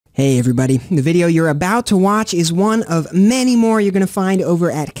Hey everybody, the video you're about to watch is one of many more you're going to find over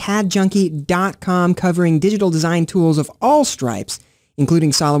at cadjunkie.com covering digital design tools of all stripes,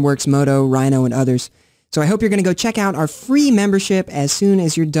 including SolidWorks, MODO, Rhino, and others. So I hope you're going to go check out our free membership as soon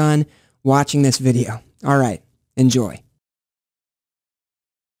as you're done watching this video. All right, enjoy.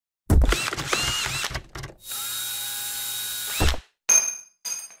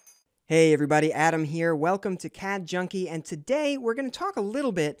 Hey everybody, Adam here. Welcome to CAD Junkie, and today we're going to talk a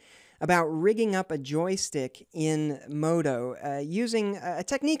little bit about rigging up a joystick in MODO using a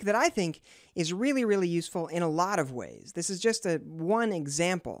technique that I think is really useful in a lot of ways. This is just one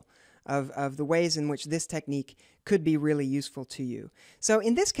example of the ways in which this technique could be really useful to you. So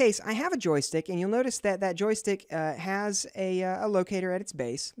in this case, I have a joystick, and you'll notice that that joystick has a locator at its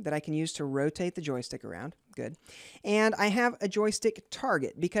base that I can use to rotate the joystick around. Good. And I have a joystick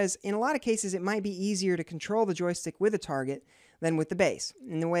target, because in a lot of cases it might be easier to control the joystick with a target than with the base.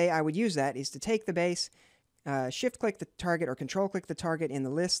 And the way I would use that is to take the base, shift-click the target or control-click the target in the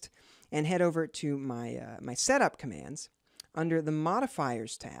list, and head over to my setup commands under the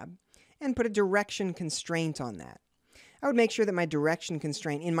Modifiers tab, and put a direction constraint on that. I would make sure that my direction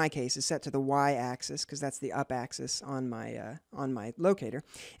constraint, in my case, is set to the y-axis, because that's the up axis on my locator.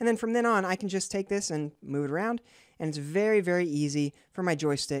 And then from then on, I can just take this and move it around, and it's very easy for my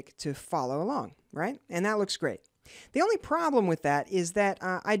joystick to follow along, right? And that looks great. The only problem with that is that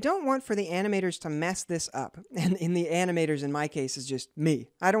I don't want for the animators to mess this up. And in the animators, in my case, is just me.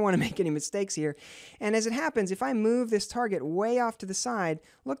 I don't want to make any mistakes here. And as it happens, if I move this target way off to the side,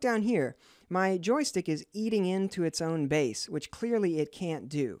 look down here, my joystick is eating into its own base, which clearly it can't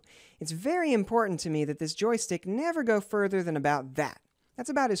do. It's very important to me that this joystick never go further than about that. That's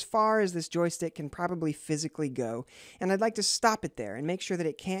about as far as this joystick can probably physically go. And I'd like to stop it there and make sure that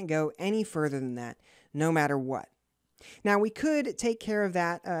it can't go any further than that, no matter what. Now, we could take care of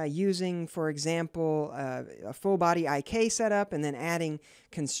that using, for example, a full body IK setup and then adding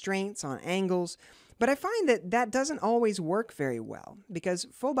constraints on angles. But I find that that doesn't always work very well, because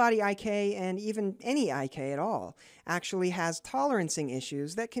full body IK, and even any IK at all, actually has tolerancing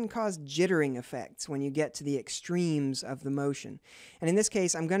issues that can cause jittering effects when you get to the extremes of the motion. And in this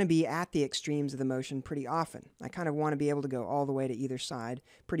case, I'm going to be at the extremes of the motion pretty often. I kind of want to be able to go all the way to either side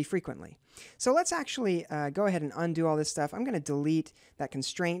pretty frequently. So let's actually go ahead and undo all this stuff. I'm going to delete that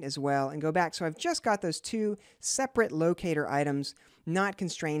constraint as well and go back. So I've just got those two separate locator items not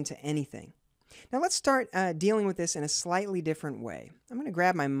constrained to anything. Now let's start dealing with this in a slightly different way. I'm going to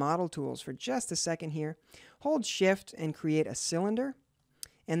grab my model tools for just a second here, hold shift and create a cylinder,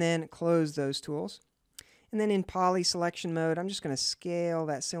 and then close those tools. And then in poly selection mode, I'm just going to scale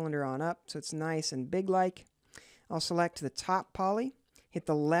that cylinder on up so it's nice and big-like. I'll select the top poly, hit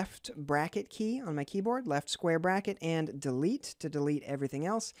the left bracket key on my keyboard, left square bracket, and delete to delete everything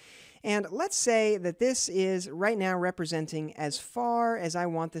else. And let's say that this is right now representing as far as I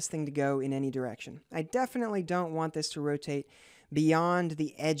want this thing to go in any direction. I definitely don't want this to rotate beyond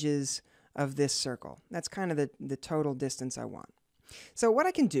the edges of this circle. That's kind of the total distance I want. So what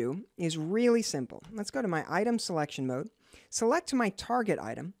I can do is really simple. Let's go to my item selection mode, select my target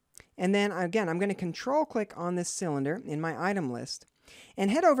item, and then again, I'm going to control click on this cylinder in my item list,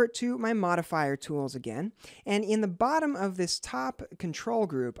 and head over to my modifier tools again. And in the bottom of this top control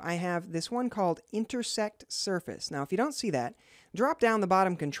group, I have this one called Intersect Surface. Now, if you don't see that, drop down the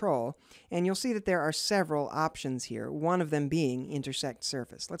bottom control, and you'll see that there are several options here, one of them being Intersect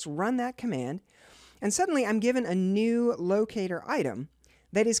Surface. Let's run that command, and suddenly I'm given a new locator item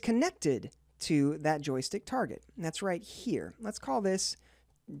that is connected to that joystick target. And that's right here. Let's call this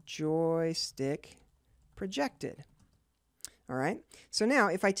Joystick Projected. All right, so now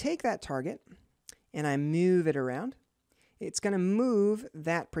if I take that target and I move it around, it's going to move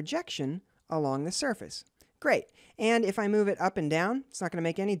that projection along the surface. Great. And if I move it up and down, it's not going to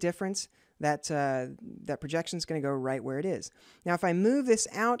make any difference. That projection is going to go right where it is. Now, if I move this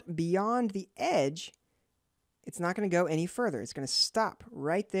out beyond the edge, it's not going to go any further. It's going to stop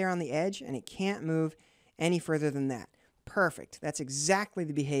right there on the edge, and it can't move any further than that. Perfect. That's exactly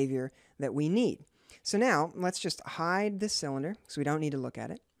the behavior that we need. So now, let's just hide this cylinder so we don't need to look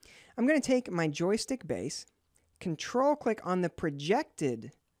at it. I'm going to take my joystick base, control-click on the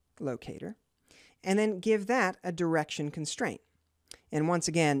projected locator, and then give that a direction constraint. And once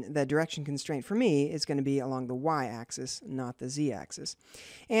again, the direction constraint for me is going to be along the y-axis, not the z-axis.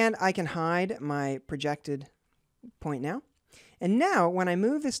 And I can hide my projected point now. And now, when I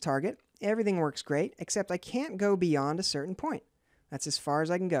move this target, everything works great, except I can't go beyond a certain point. That's as far as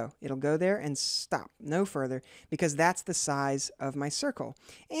I can go. It'll go there and stop, no further, because that's the size of my circle.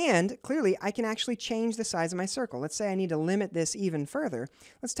 And clearly, I can actually change the size of my circle. Let's say I need to limit this even further.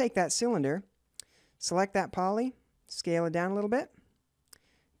 Let's take that cylinder, select that poly, scale it down a little bit,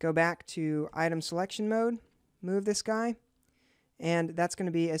 go back to item selection mode, move this guy, and that's going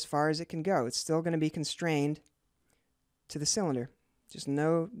to be as far as it can go. It's still going to be constrained to the cylinder. Just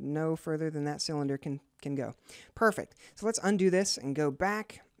no further than that cylinder can go. Perfect. So let's undo this and go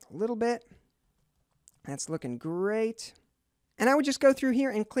back a little bit. That's looking great. And I would just go through here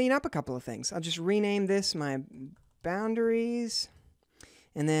and clean up a couple of things. I'll just rename this my boundaries,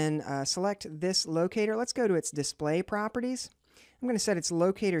 and then select this locator. Let's go to its display properties. I'm going to set its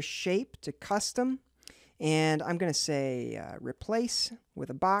locator shape to custom, and I'm going to say replace with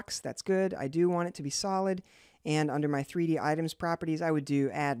a box. That's good. I do want it to be solid. And under my 3D items properties, I would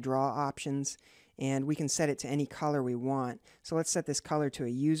do add draw options, and we can set it to any color we want. So let's set this color to a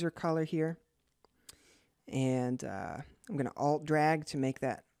user color here. And I'm going to alt drag to make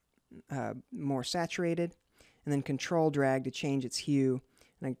that more saturated, and then control drag to change its hue.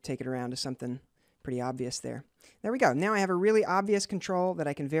 And I can take it around to something pretty obvious there. There we go. Now I have a really obvious control that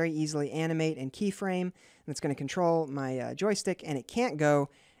I can very easily animate and keyframe, and it's going to control my joystick, and it can't go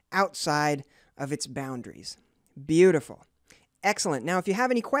outside of its boundaries. Beautiful. Excellent. Now, if you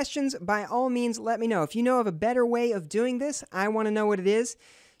have any questions, by all means, let me know. If you know of a better way of doing this, I want to know what it is.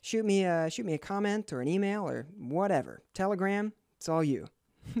 Shoot me a comment or an email or whatever. Telegram, it's all you.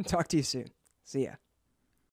 Talk to you soon. See ya.